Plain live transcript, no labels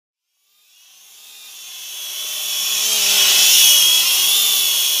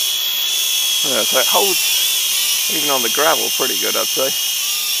know, so it holds even on the gravel pretty good, I'd say.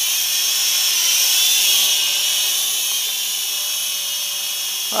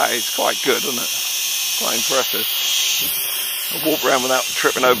 That is quite good, isn't it? Quite impressive. I walk around without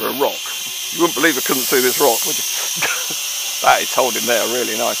tripping over a rock. You wouldn't believe I couldn't see this rock, would you? That is holding there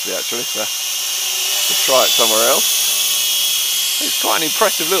really nicely, actually, so let's try it somewhere else. It's quite an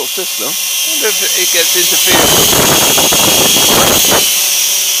impressive little system. I wonder if it gets interfered with.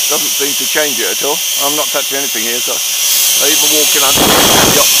 Doesn't seem to change it at all. I'm not touching anything here, so even walking under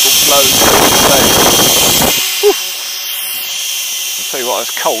the optical flow. I'll tell you what,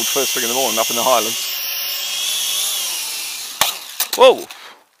 it's cold first thing in the morning up in the Highlands. Whoa!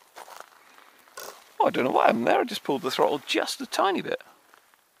 Oh, I don't know what happened there. I just pulled the throttle just a tiny bit.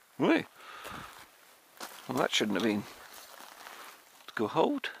 Really? Well, that shouldn't have been. Go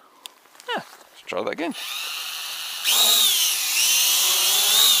hold. Yeah, let's try that again.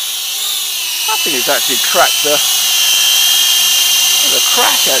 I think it's actually cracked the. There's a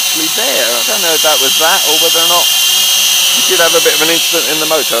crack actually there. I don't know if that was that or whether or not we did have a bit of an incident in the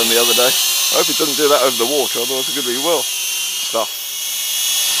motorhome the other day. I hope it doesn't do that over the water, otherwise it could be well stuff.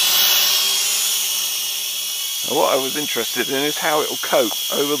 Now, what I was interested in is how it will cope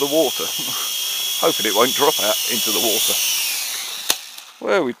over the water. Hoping it won't drop out into the water.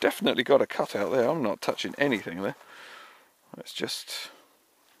 Well, we've definitely got a cut out there. I'm not touching anything there. That's just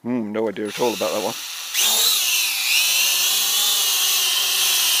no idea at all about that one.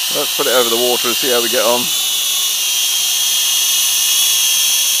 Let's put it over the water and see how we get on.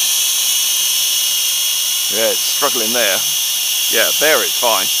 Yeah, it's struggling there. Yeah, there it's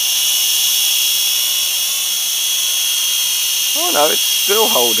fine. Oh no, it's still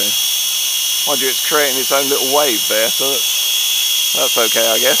holding. Mind you, it's creating its own little wave there, so that's okay,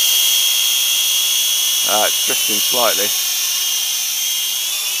 I guess. It's drifting slightly.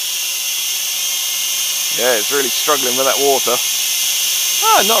 Yeah, it's really struggling with that water.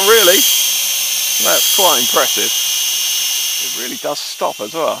 Ah, not really. That's quite impressive. It really does stop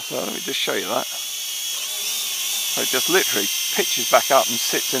as well, so let me just show you that. So it just literally pitches back up and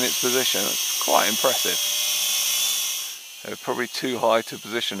sits in its position. It's quite impressive. So probably too high to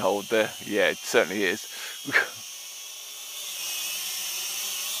position hold there. Yeah, it certainly is.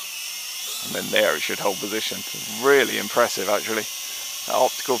 And then there it should hold position. It's really impressive actually. That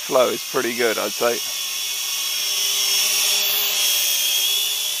optical flow is pretty good, I'd say.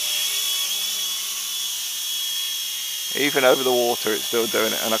 Even over the water it's still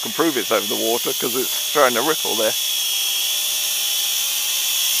doing it, and I can prove it's over the water because it's throwing a ripple there.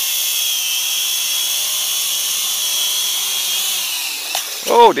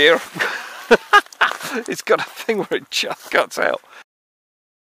 Oh dear. It's got a thing where it just cuts out.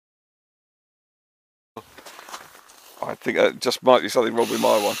 I think that just might be something wrong with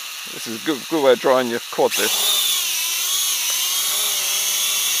my one. This is a good way of drying your quad, this.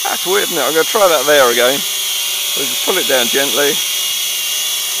 That's weird, isn't it? I'm going to try that there again. So just pull it down gently.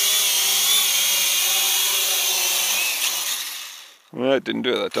 Well, it didn't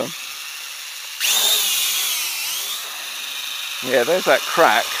do it that time. Yeah, there's that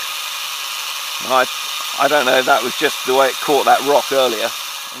crack. I don't know if that was just the way it caught that rock earlier.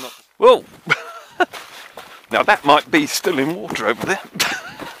 Whoa! Now that might be still in water over there.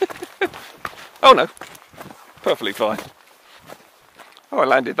 Oh no, perfectly fine. Oh, I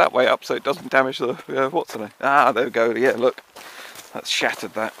landed that way up so it doesn't damage the, what's the name? Ah, there we go, yeah, look. That's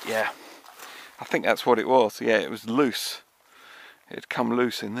shattered that, yeah. I think that's what it was, yeah, it was loose. It had come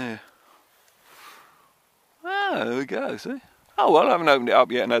loose in there. Ah, there we go, see? Oh well, I haven't opened it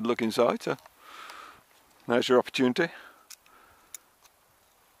up yet and had a look inside, so there's your opportunity.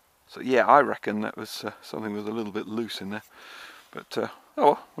 So yeah, I reckon that was something was a little bit loose in there. But oh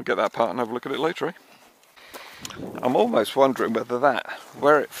well, we'll get that part and have a look at it later, eh? I'm almost wondering whether that,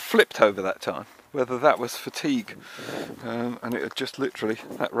 where it flipped over that time, whether that was fatigue and it had just literally,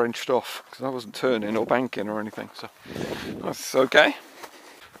 that wrenched off, because I wasn't turning or banking or anything, so that's okay.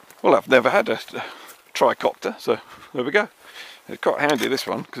 Well, I've never had a tricopter, so there we go. It's quite handy, this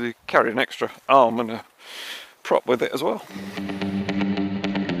one, because you carry an extra arm and a prop with it as well.